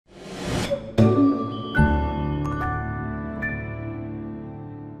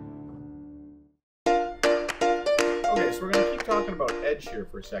edge here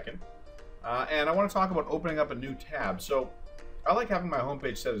for a second. And I want to talk about opening up a new tab. So I like having my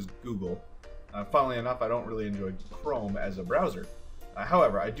homepage set as Google. Funnily enough, I don't really enjoy Chrome as a browser.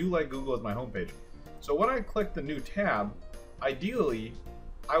 However, I do like Google as my homepage. So when I click the new tab, ideally,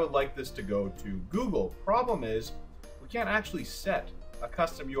 I would like this to go to Google. Problem is, we can't actually set a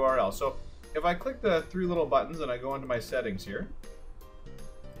custom URL. So if I click the three little buttons and I go into my settings here,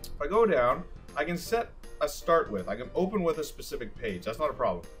 if I go down, I can set a start with. I can open with a specific page. That's not a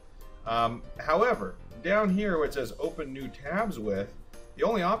problem. However, down here where it says open new tabs with, the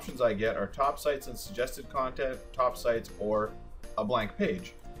only options I get are top sites and suggested content, top sites, or a blank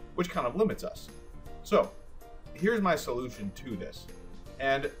page, which kind of limits us. So here's my solution to this.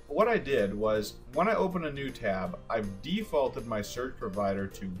 And what I did was, when I open a new tab, I've defaulted my search provider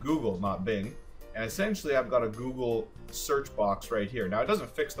to Google, not Bing. And essentially, I've got a Google search box right here. Now, it doesn't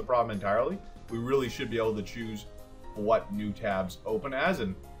fix the problem entirely. We really should be able to choose what new tabs open as.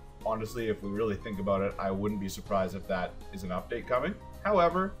 And honestly, if we really think about it, I wouldn't be surprised if that is an update coming.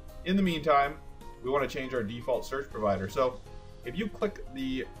 However, in the meantime, we want to change our default search provider. So if you click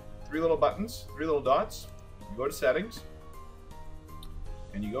the three little buttons, three little dots, you go to settings,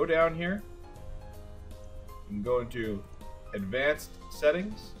 and you go down here, you can go into advanced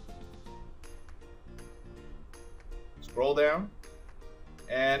settings, scroll down,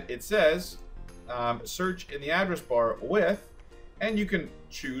 and it says search in the address bar with, and you can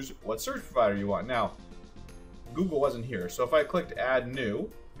choose what search provider you want. Now, Google wasn't here, so if I clicked add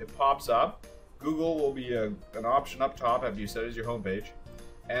new, it pops up. Google will be an option up top after you set it as your homepage.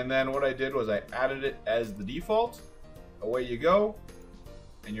 And then what I did was I added it as the default. Away you go.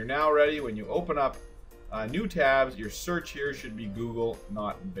 And you're now ready. When you open up new tabs, your search here should be Google,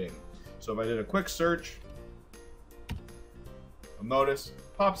 not Bing. So if I did a quick search, you'll notice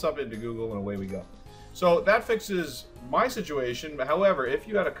pops up into Google, and away we go. So that fixes my situation. However, if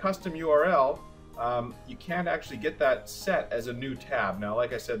you had a custom URL, you can't actually get that set as a new tab. Now,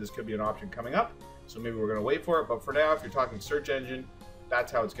 like I said, this could be an option coming up, so maybe we're going to wait for it. But for now, if you're talking search engine,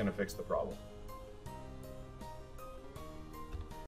 that's how it's going to fix the problem.